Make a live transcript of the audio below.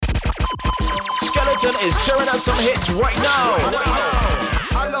is tearing up some hits right now.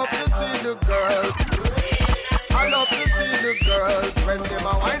 I love to see the girls. I love to see the girls when them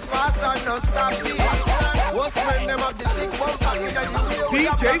a wine fast and no stop me. What's when them have the big bump and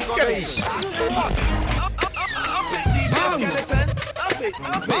DJ Skelly.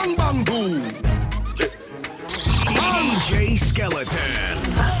 Bang bang boom. DJ Skeleton.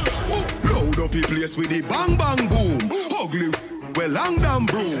 Load up the place with the bang bang boom. Ugly, well long damn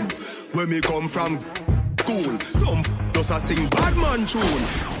broom. When me come from school, some does a sing bad man tune.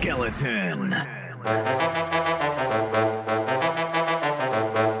 Skeleton.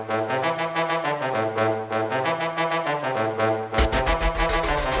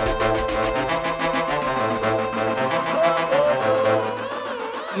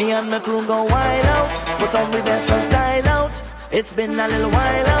 Me and my crew go wild out, put on the best and style out. It's been a little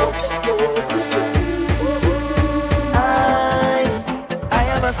while out. I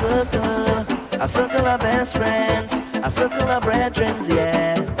have a circle of best friends, a circle of brethren,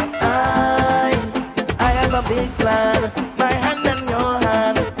 yeah. I have a big plan, my hand in your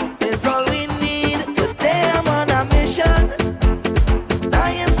hand is all we need. Today I'm on a mission.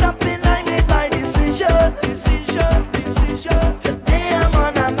 I ain't stopping, I made my decision. Today I'm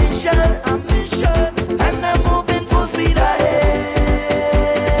on a mission, and I'm moving full speed ahead.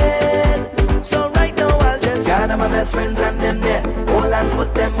 So right now I'll just gather my best friends and them there. All hands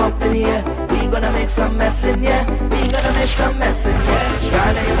put them up in here. We gonna make some mess in here.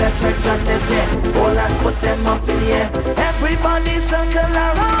 Gather your best friends and them there. All hands put them up in here. Everybody circle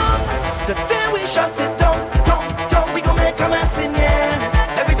around. Today we shut it down. We gon' make a mess in here.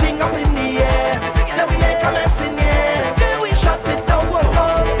 Everything up in the air. Then we make a mess in here. Today we shut it down.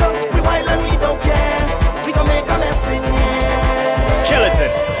 We wild and we don't care. We gon' make a mess in here.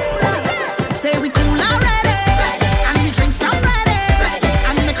 Skeleton. Say we cool already, and we drink some ready,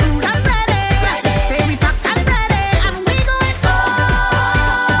 and the crew done ready. Say we packed and ready, and we going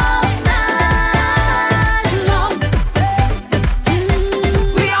all night long.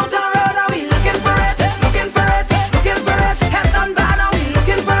 We out on road and we looking for it. Head done bad and we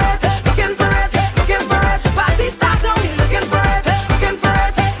looking for it. Party starts and we looking for it.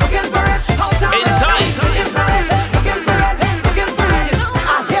 Out on road, Entice. looking for it.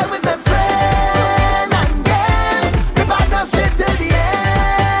 I'm here with my friend and gang. We partner straight till the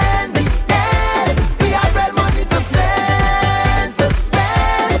end. We have real money to spend.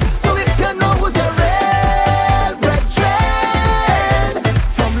 So if you know who's a real brethren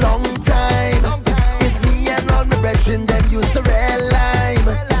from long time, it's me and all my brethren. Them used to real lime,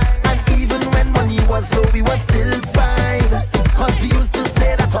 and even when money was low, we was still fine. 'Cause we used to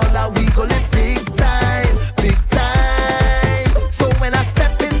say that all that we go live big time. So when I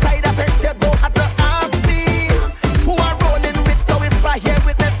step inside a pet, you don't have to ask me who I'm rolling with, or if I here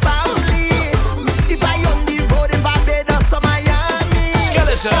with my family. If I on the road in Barbados or Miami,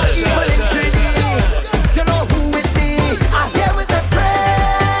 Skeleton. or even in Trinidad, you know who with me. I'm here with a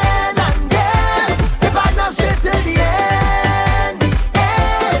friend and gang. We partner straight till the end.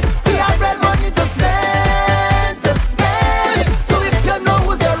 We have real money to spend. So if you know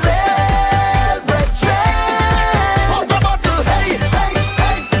who's a real brethren, pop my bottle, hey.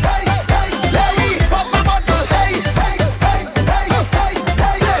 Larry, pop my bottle, hey.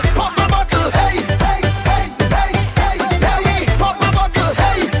 Say, pop my bottle, hey. Larry, pop my bottle,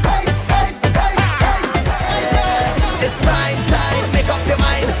 hey. It's prime time, make up your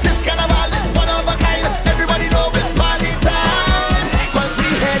mind. This carnival is one of a kind. Everybody knows it's party time. 'Cause we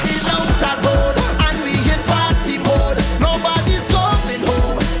heading out our road and we in party mode. Nobody's going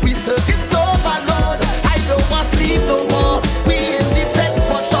home. We circuit overload. I don't want sleep no more. We in the bed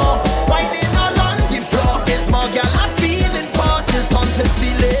for sure. Whining all on the floor. It's more girl I'm feeling fast. This haunted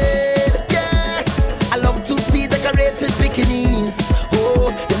feeling. Yeah. I love to see decorated bikinis.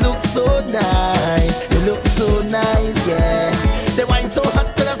 Oh, they look so nice. Yeah. They wine so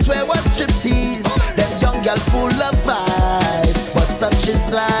hot that I swear was striptease. Them young girl full of vibes, but such is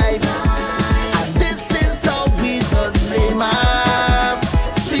life. And this is how we just play mass,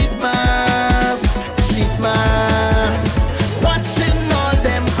 sweet mass. Watching all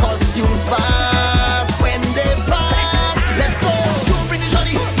them costumes pass. When they pass, let's go. You bring the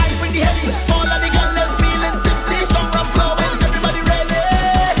jolly, I bring the heady. All of the girls them feeling tipsy, strong rum flowing. Everybody ready?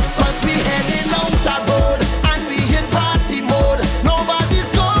 'Cause we heading out our road and we in party mode.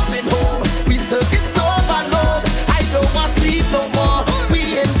 Nobody's going home. We circuit overload. I don't want sleep no more. We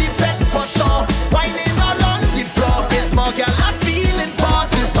in the bed for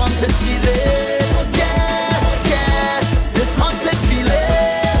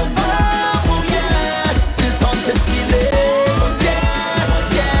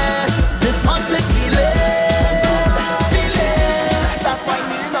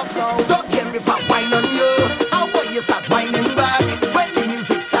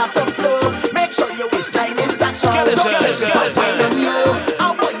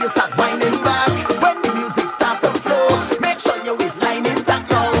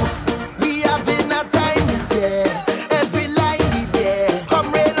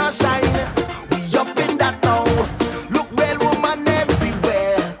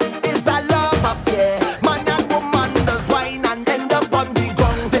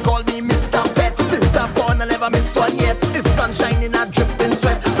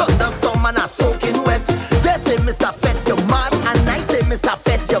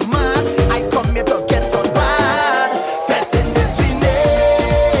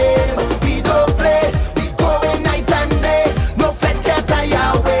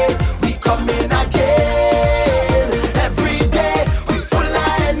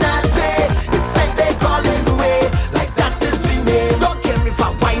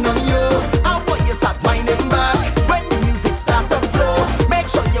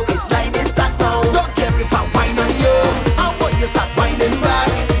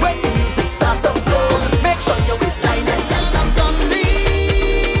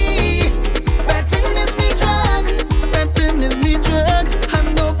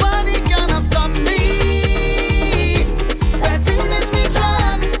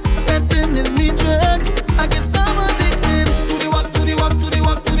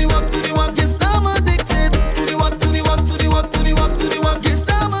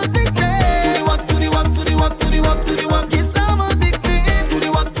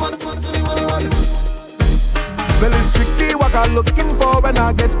Well, it's strictly what I'm looking for when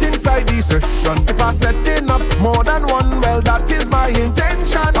I get inside the session. If I setting up more than one, well, that is my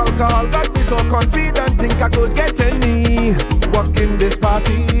intention. Alcohol got me so confident, think I could get any. Walk in this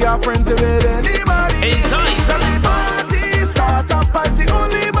party, our friends with anybody. Entice. Tell the party, start a party,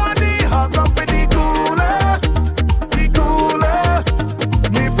 only money, hug up in the cooler, the cooler.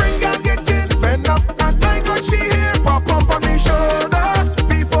 Me friend girl get in, bend up, and like what she hear, pop up on me shoulder,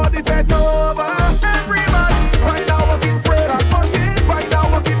 before the fete over. Everybody, find out working friend, and pocket, find out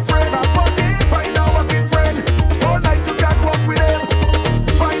working friend, and pocket, find out working friend. All night you can walk with them.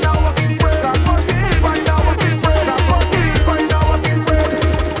 Find out working friend, and pocket, find out working friend, and pocket, find out working friend.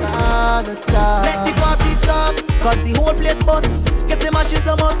 Let the party start, cause the whole place bust. Get the mashes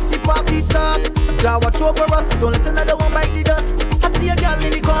a must, the party start. Jah watch over us, don't let another one bite the dust. I see a girl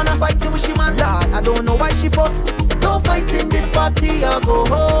in the corner fighting with she man, Lord, I don't know why she fuss. Don't fight in this party or go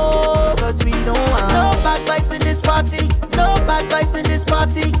home, cause we don't want no bad fights in this party. No bad fights in this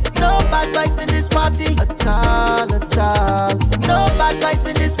party. No bad fights in this party at all, at all. No bad fights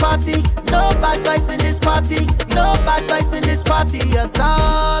in this party. No bad fights in this party. No bad fights in this party at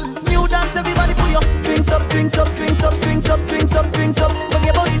all. New dance, everybody put your drinks up, drinks up, drinks up, drinks up, drinks up, drinks up.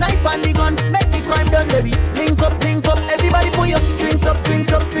 Forget about the knife and the gun, make the crime done, Levy. Link up, everybody put your drinks up,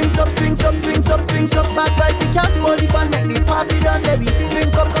 drinks up, drinks up, drinks up, drinks up, drinks up. Bad fight, we can't spoil the fun, make the party done, Levy.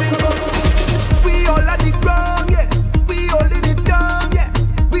 Drink up, drink up. We all on the ground, yeah. We holding it down, yeah.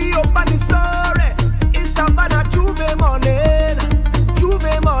 We up on the story. It's Savannah Juve morning,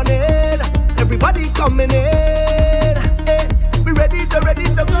 Juve morning. Everybody coming in, eh. We ready to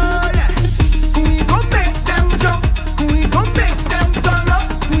go, yeah. We gon' make them jump, we gon' make them turn up,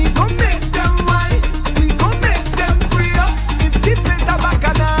 we gon' make them wine, we gon' make them free up. It's the place of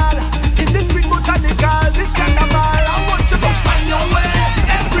Bacchanal, in this sweet botanical, this carnival. I want you to find your way.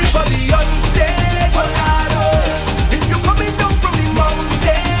 Everybody on stage, oh God, oh. If you're coming down from the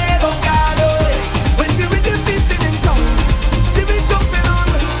mountain, oh God, oh. When the rhythm beats in town, see me jumping on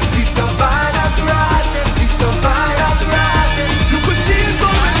the Savannah grass, the Savannah grass. You could see it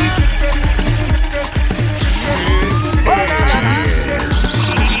going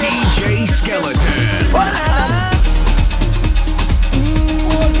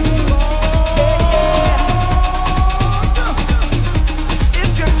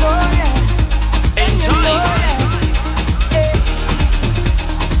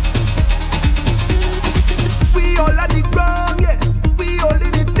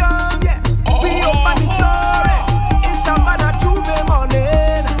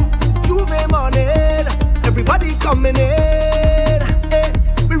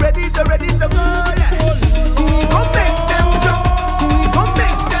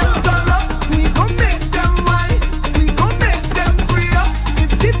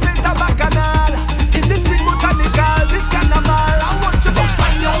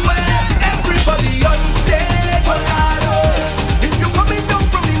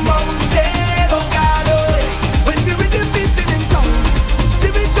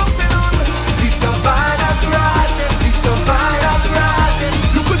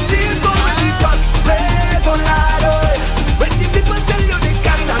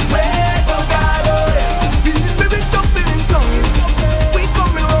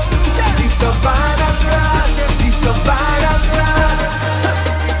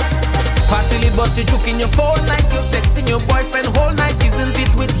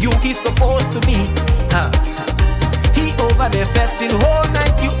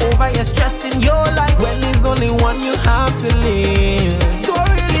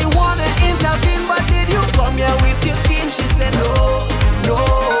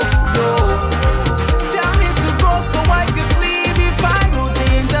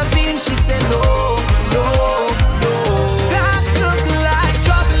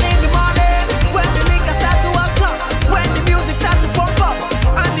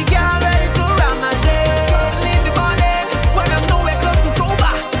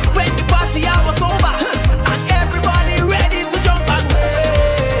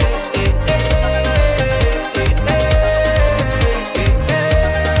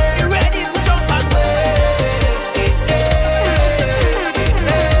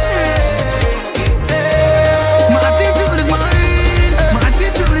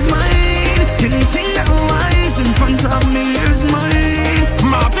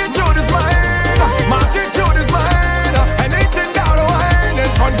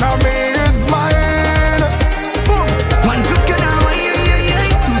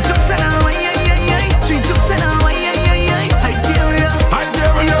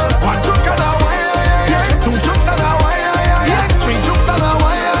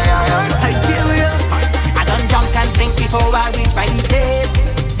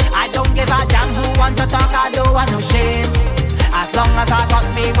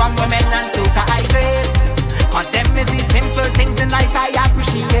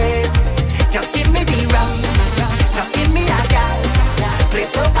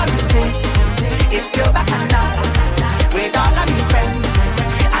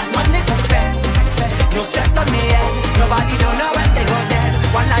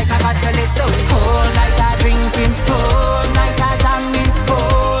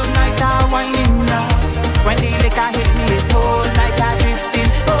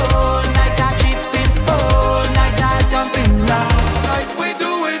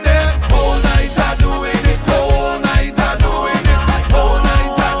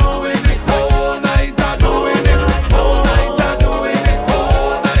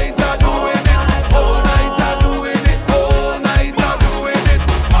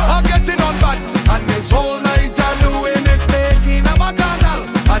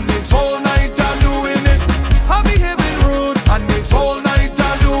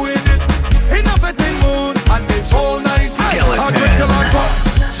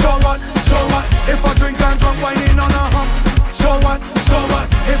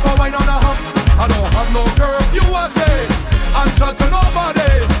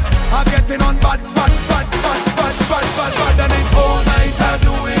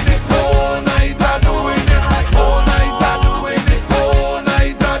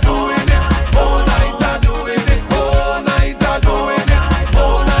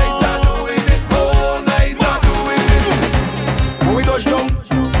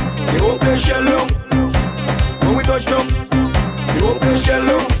play shallow. When we touch down, they won't play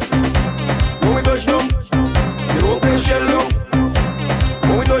shallow. When we touch down, they won't play shallow.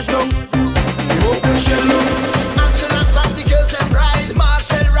 When we touch down, they won't play shallow. Action and pop the girls and ride.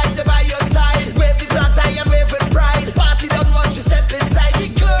 Marshall right there by your side. Wave the flags high and wave with pride. Party done once we step inside the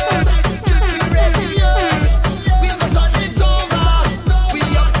club. We ready, yo. We gonna turn it over. We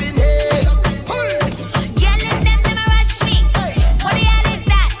up in here. Girl, let them never rush me. What the hell is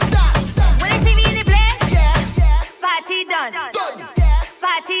that? When they see me in the place, party done.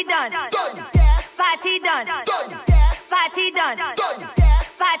 Party done. Party done. Party done.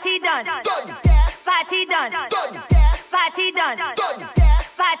 Party done. Party done. Party done. Party done.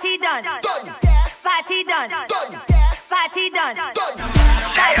 Party done. Party done. Party done. Party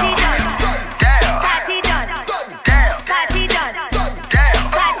done. Party done.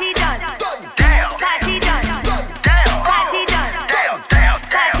 Party done. Party done. Party done.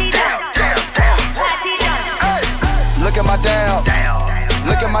 Party done. Party done. Look at my down.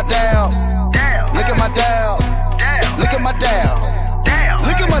 Look at my down. Look at my down. Look at my down.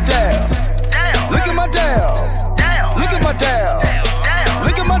 Look at my down. Look at my down. Look at my down.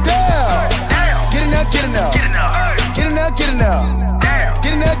 Look at my down. Get in there, get in there. Get in there, get in there.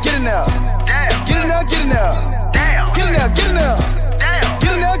 Get in there, get in there. Get in there, get in there. Get in there, get in there.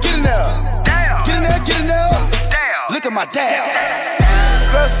 Get in there, get in there. Get in there, get in there. Look at my down.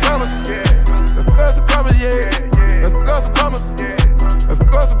 Let's promise, yeah. Let's go some promise, yeah. Let's go some promise. Let's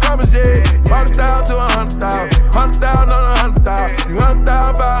go some promise, yeah. 100,000 to 100,000. 100,000 on 100,000.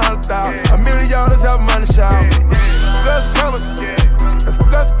 200,000, 500,000. $1 million have money shout. Let's promise, yeah. Let's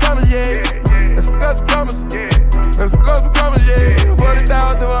go some promise, yeah. Let's go some promise, yeah. Let's go some promise, yeah.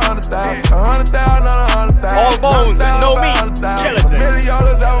 40,000 to 100,000. 100,000 on 100,000. All bones and no meat. Skeleton. $1 million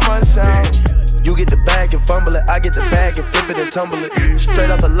have money shout. You get the bag and fumble it, I get the bag and flip it and tumble it.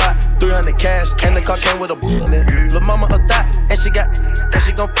 Straight off the lot, 300 cash, and the car came with a in it. Lil' mama a thot, and she gon'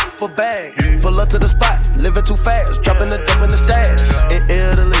 f for bag. Pull up to the spot, living too fast, dropping the dope in the stash. In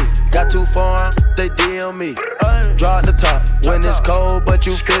Italy, got too far, they DM me. Draw at the top, when it's cold, but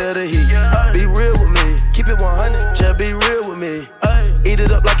you feel the heat. Be real with me, keep it 100, just be real with me. Eat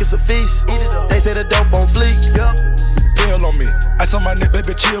it up like it's a feast, they say the dope on fleek. Pill on me, ice on my neck,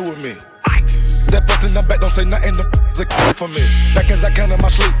 baby, chill with me. That bust in the back, don't say nothing, the a for me. Back as I can in my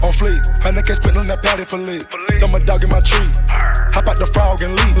sleep, on fleek. 100K spent on that patty for leave. Know my dog in my tree. Hop out the frog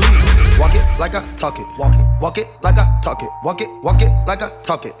and leave. Walk it like I talk it. Walk it. Walk it like I talk it. Walk it like I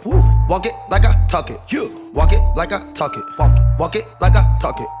talk it. Woo. Walk it like I talk it. You. Walk it like I talk it. Walk it. Walk it like I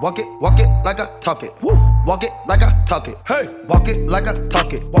talk it. Walk it like I talk it. Woo. Walk it like I talk it. Hey. Walk it like I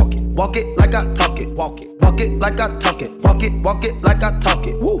talk it. Walk it. Walk it like I talk it. Walk it. Walk it like I talk it. Walk it like I talk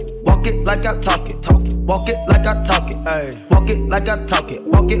it. Woo. Walk it like I talk it. Talk it. Walk it like I talk it. Ay. Walk it like I talk it.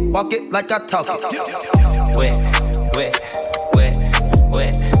 Walk it like I talk it. Wet, wet, wet, wet,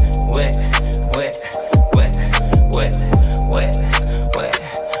 wet, wet, wet, wet, wet, wet,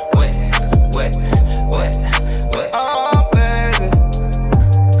 wet, wet, wet, wet. Oh, baby.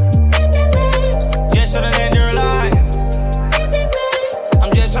 Just tryna change your life.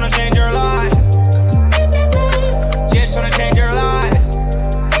 I'm just tryna change your life. Just tryna change your life.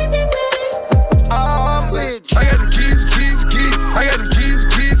 I got the keys. I got the keys.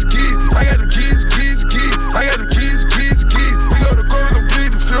 I got the keys. I got the keys. We go to court, we gon'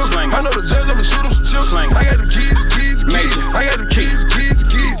 plead the fifth. I know the judge, I'ma shoot him some chips. I got the keys. I got the keys.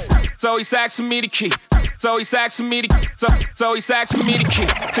 So he's asking me the key. So he's asking me the key. So he's asking me the key.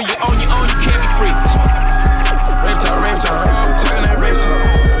 Till you own, you can't be free. Rave talk. Talking that rave talk.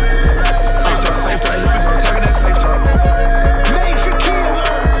 Safe talk. Here we go. Talking that safe talk. Major killer.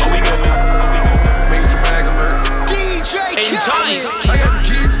 Oh, we go now. Major bag alert. DJ Entice. I got the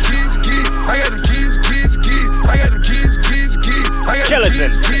keys. I got the keys. I got the keys. I got Skeleton.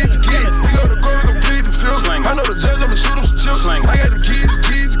 the keys. We go to court, we gon' plead the fifth. I know the judge, I'ma shoot him some chips. I got the keys.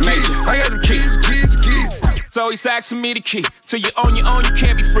 I got the keys. So he's asking me the key. Till you own, you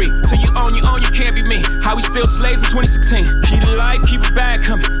can't be free. Till you own, you can't be me. How we still slaves in 2016. Keep the light, keep it bag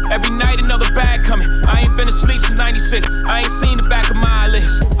coming. Every night another bag coming. I ain't been asleep since 96. I ain't seen the back of my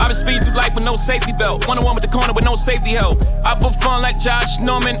eyelids. I've been speeding through life with no safety belt. 1-on-1 with the corner with no safety help. I put fun like Josh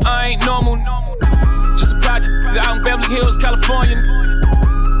Norman. I ain't normal. Just a project out in Beverly Hills, California.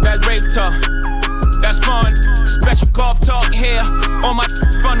 That rape talk. That's fun. Special golf talk here. On my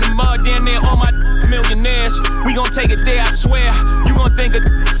from the mud, down there, on my millionaires. We gon' take it there, I swear. You gon' think of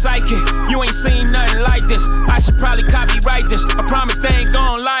psychic. You ain't seen nothing like this. I should probably copyright this. I promise they ain't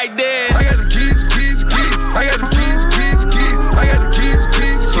gon' like this. I got the keys. I got the keys. I got the keys.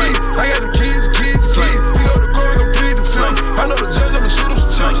 I got the keys. We go to court, we gon' plead the fifth. I know the judge, I'ma shoot him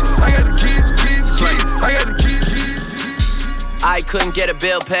some chips. I got the keys. couldn't get a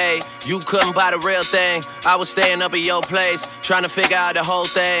bill paid. You couldn't buy the real thing. I was staying up at your place, trying to figure out the whole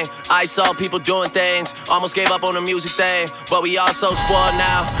thing. I saw people doing things, almost gave up on the music thing. But we all so spoiled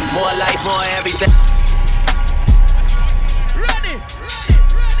now. More life, more everything.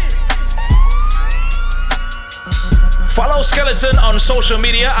 Follow Skeleton on social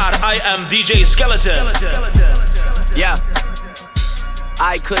media at I am DJ Skeleton. Yeah.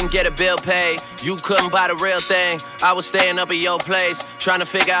 I couldn't get a bill paid. You couldn't buy the real thing. I was staying up at your place, trying to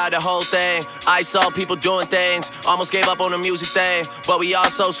figure out the whole thing. I saw people doing things, almost gave up on the music thing. But we all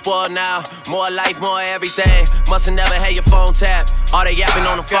so spoiled now. More life, more everything. Must've never had your phone tapped. All they yapping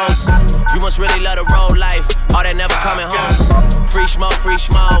on the phone. You must really love the road life. All that never coming home. Free smoke,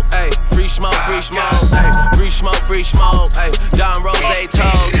 ayy. Free smoke, ayy. Free smoke, ayy. Don Rose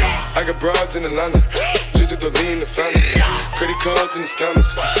told. I got broads in Atlanta, just to lean the family. Credit cards in the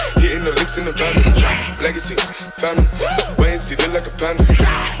scammers, hitting the licks in the van. Legacies, family, wait and see, look like a panda.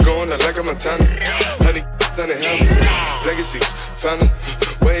 Going out like a Montana, honey down the helmets. Legacies, family,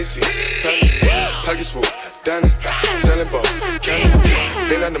 wait and see, family. Pockets full, Danny, selling ball, candy.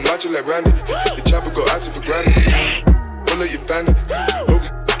 They not the macho like Randy, the chopper go out for granted. Pull up your bandit, hope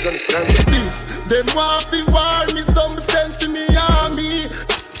you understand me. Them want to war me, some sense to me army.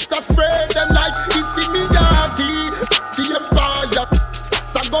 To spread them like it's in me yaki. The empire,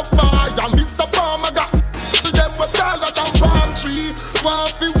 that go fire. Mr. Farmer got them was taller than palm tree.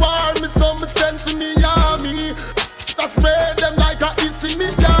 Want to war me, some sense to me army. To spread them like a it's in me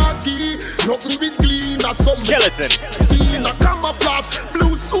yaki. Nothing with clean or some Skeleton. Clean or camouflage,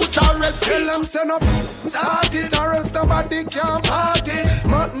 blue suit or red. Tell them send up, start it, or else nobody can party.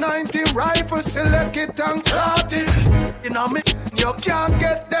 Mat 90 rifle, select it and clot it. You know me, you can't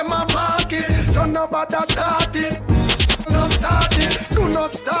get them a market, so nobody start it. No start it, do not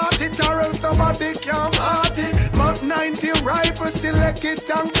start it, or else nobody can party. Mat 90 rifle, select it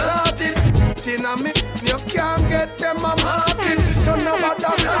and clot it. You know me, you can't get them a market, so nobody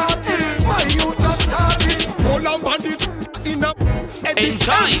start it. My youth no start it. Hold on, bandit, in a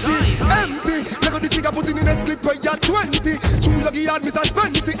Entice. empty. Look at the trigger put in the next clip where you're 20. True lucky hard, Mr.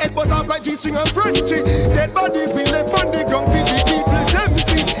 Spency. Head buzz off like G-string and Frenchy. Dead body feel left on the ground. Feed the people, them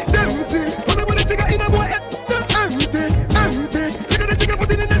see. Put them on the trigger in a boy, empty. Look at the trigger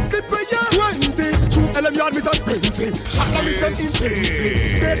put in the next clip where you're 20. True LM yard, Mr. Spency. Shot them is them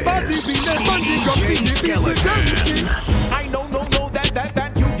intensely. Dead body feel left on the ground. Feed the people, them see. I know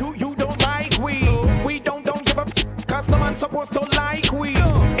that you don't like we don't give a cause no man supposed to like we.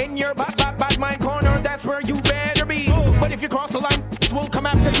 In your bad mind corner, that's where you better be. But if you cross the line, we'll come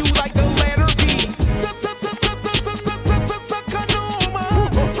after you like the letter B.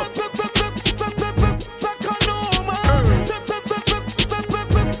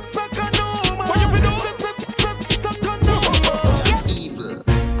 Evil.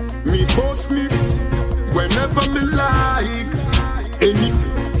 Me post me whenever me like. Any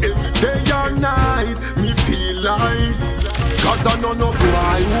day or night, me feel like. Cause I know no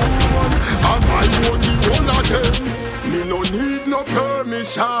boy woman, and I only one of them. Me no need no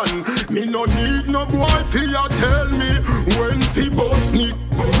permission, me no need no boy fi a tell me when fi boss me,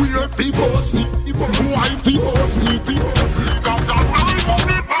 where fi boss me, why fi boss me, cause I know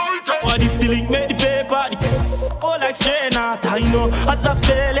me fight. What is the link make the paper? Oh, like straight out, I know as a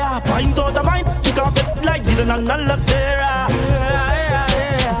failure, pints out of mine, kick off it like Dylan and Alavera.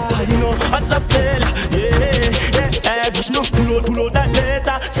 I know as a failure, yeah. Just no pull out that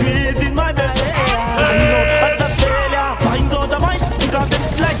later, squeeze in my belly. I know as a failure, pints out of mine, kick off it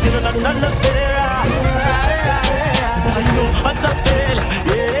like Dylan and Alavera. I know as a failure,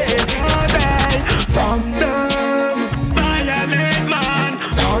 yeah. From them, violate man.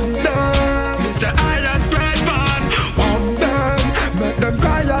 From them, the iron spread man. From them, make them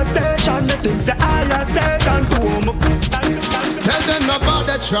violation. The things the iron Satan to them. Tell them no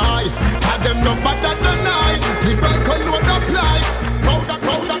bother try. Tell them no bother deny. The break load apply.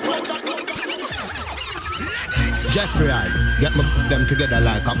 Jeffrey, I get them together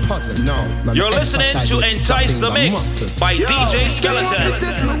like a puzzle. No, You're listening to Entice the Mix by DJ Skeleton.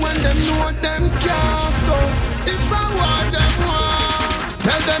 This me when them know them can't. So if I want them want,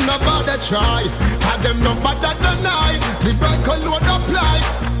 tell them no bother try. Tell them no bother deny. The break load apply.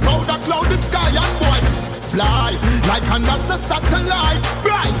 Proud of cloud the sky and boy fly like a NASA satellite.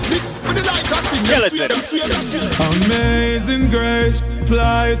 Bright with the light of Skeleton. Amazing grace,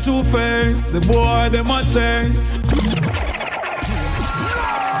 fly to face the boy them a chase.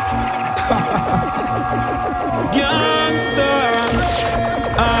 Gangster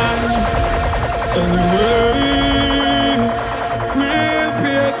and anyway, real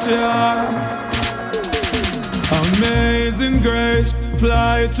pictures. Amazing. Amazing grace,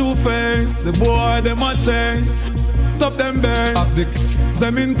 fly too fast. The boy them a chase, top them base.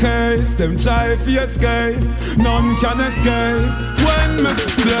 Them in case, them try to escape. None can escape when me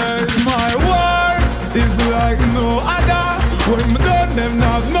play. My world is like no other. When me done, them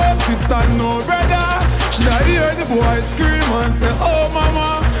have no sister, no brother. Should I hear the boy scream and say, oh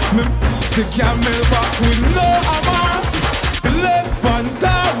mama, me the camel back with no hammer. Left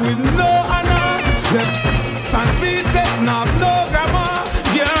panther with no honor. Left and speeches, not no grammar.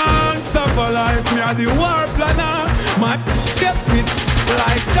 Gangsta for life, me a the war planner. My best bitch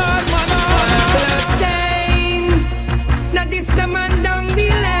like God, man. Bloodstain, now this the man down the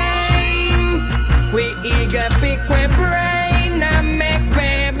lane. We eager pick we brain and make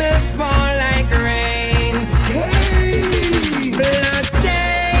pebbles fall like rain. Hey.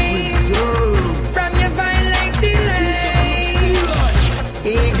 Bloodstain, from your violate the lane.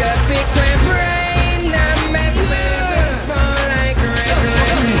 Eager pick we brain and make pebbles fall like rain.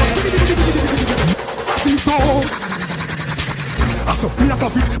 So me a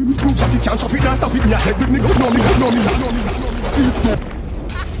clap it, prove that he can't stop it, now stop it. Me a head with me, go know me.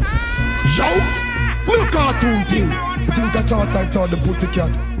 Yo, no cartoon thing. I think I thought the put the cat.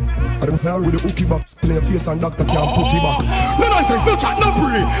 I don't fell with the hooky back. Till your face and doctor can't put it back. No nonsense, no chat, no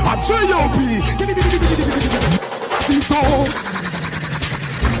pray. I J.O.P. Tito.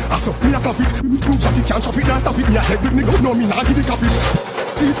 So me a clap it, prove that he can't stop it, now stop it. Me a head with me, go know me, now give it cap it.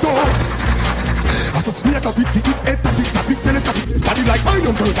 Tito. So me a clap it, head topic, telescopic. Body like my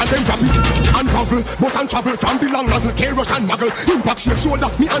uncle, and them grab it. Unravel, bust and travel, from the long nozzle, K-rush and muggle. Impact shake shoulder,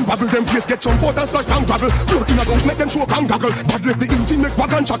 me unbubble. Them face get jump out and splash and gravel. Blood in a ghost, make them choke and goggle. Bad left the engine, make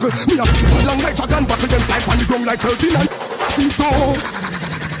wagon chuckle. Me a long like dragon, buckle them slide on the ground like 13 and Tito.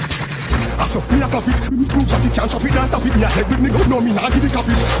 So me a clap it, prove that he can't stop it, now stop it. Me a head with me, go know me, now give it cap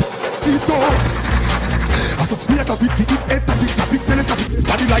it. Tito. So me a clap it, head topic, telescopic.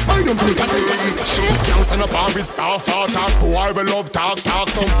 Body like my uncle, Gangs in a bar with soft talk. Boy, we love talk.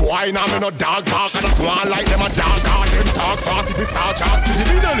 Some boy now me no dog bark. And I want like them a dog. All them talk fast. This all chance.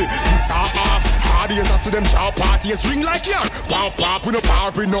 Individually, this all off. Hard years as to them shout parties. Ring like yarn. Pop, we no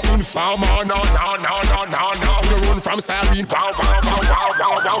power, we no informer. No. We run from siren. Wow.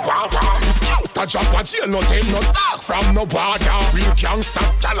 If gangsta drop a jail, no them no talk from no border. Real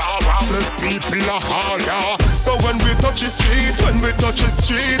gangsters tell all the people are harder. So when we touch the street,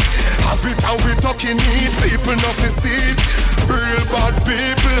 have it how we talking it. People not to see it. Real bad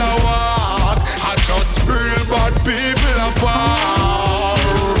people are what? I just real bad people are bad.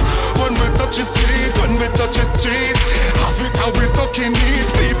 When we touch the street, have it how we talking it.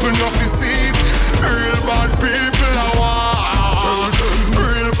 People not to see it. Real bad people are what?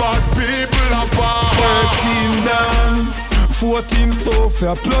 Real bad people are bad. 13 down, 14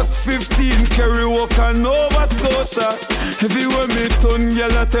 Sophia, plus 15 Kerry Walker, Nova Scotia. Everywhere me turn,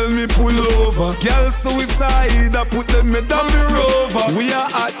 gyal tell me pull over. Gyal suicide, I put them me down me rover. We are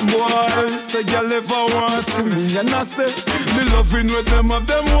hot boys, so gyal ever want see me. And I say, me loving with them of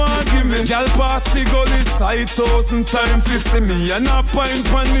them want give me. Gyal pass the gully side 1,000 times to see me. And I pint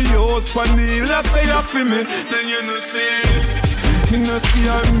pan the house, pan the hill, I say you feel me. Then you know see. You know see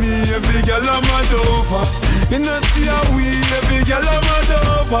how me, every girl I'm mad over. You know see how we, every girl I'm mad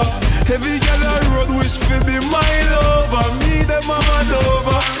over. Every girl I road wish for be my lover. Me them I'm mad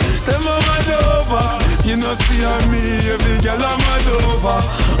over, them I'm mad over. You know see how me, every girl I'm mad over.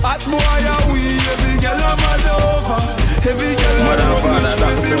 Hot boy how we, every girl I'm mad over. Every girl I road wish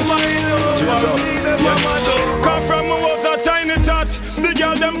for be my lover. Me them I'm mad over. Come from me was a tiny tot. The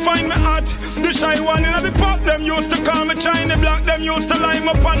girl them find me hot. The shy one in the pop, them used to call me China Black. Them used to line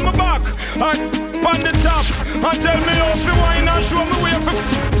up on my back and on the top and tell me how to wine and show me where for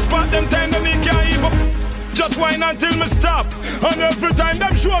spot them time that me can't even just wine until me stop. And every time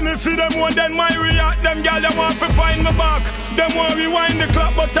them show me see them one, then my react. Them girl them want to find me back. Them want rewind the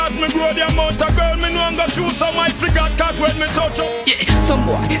clock, but as me grow the amount of girl me know I'm gonna choose some I forgot cause when me touch up. Yeah, some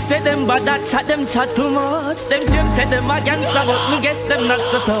boy say them bad that chat, them chat too much. Them say them against about me gets them not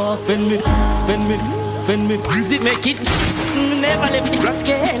so tough. When me easy make it, never let me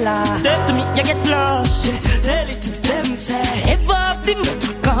scale. Step to me, you get flush. Tell it to them, say ever up the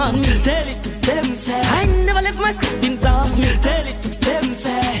magic on me. Tell it to them, say I never left my steppings off me. Tell it to them,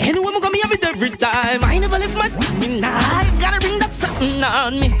 say anyone gonna be have it every time. I never left my stepping. I gotta bring that something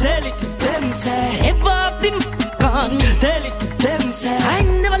on me. Tell it to them, say ever up the magic on me. Tell it to them, say I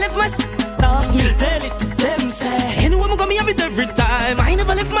never left my steppings off me. Tell it to them, say anyone gonna be have it every time. I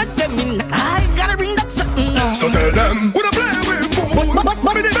never left my seminar. I gotta bring that something on me. So tell them, we don't play with fools.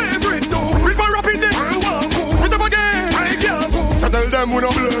 But me the favorite too. With my rapid day, I want food. With them again, I can't fool. So tell them, we no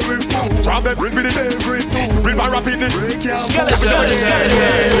play with food. Drop that with the every two. Real man rapid it.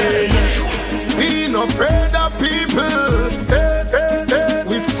 Be no afraid of people.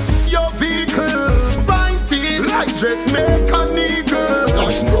 We your vehicle. Fight it like just make a nigga.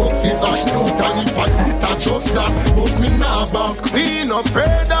 Dash no fit, dash no tally fight. That just that, but me nah back. Be no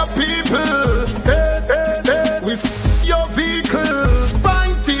afraid of people. We your vehicle.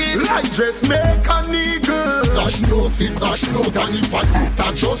 Fight it like just make a nigga. Dash no fit, dash no tally fight.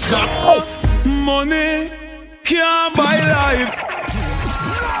 That just that. Money can't buy life.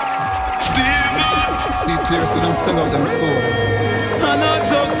 See clear, so them sell out them soul. And not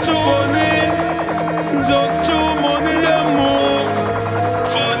just true money, just true money, them more.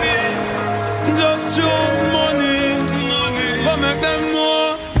 Funny, just true money, but make them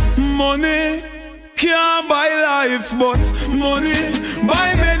more. Money can't buy life, but money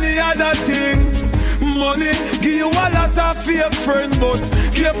buy many other things. Money give you a lot of fake friends, but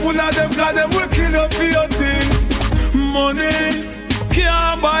careful of them, cause them will kill you for your things. Money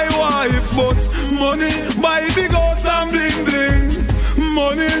can't buy wife, but money buy big house and bling bling.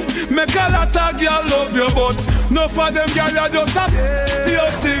 Money make a lot of girl love you, but no for them girl you just have few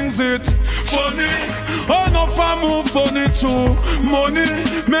things it funny. Oh no for move funny too. Money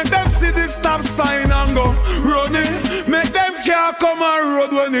make them see the stop sign and go running. Make them can't come on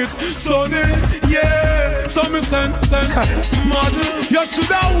road when it sunny. Yeah, so me send mad. You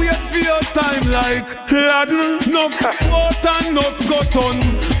shoulda wait for your time like lad. No out and no got on.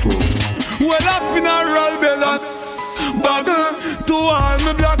 Well a funeral bell and bag to all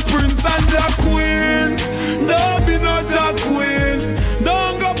me black prince and black queen. Don't be no jack queen.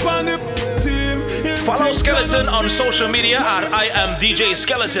 Don't go on the team. Follow Skeleton on social media at I am DJ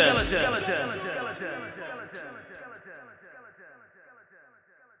Skeleton.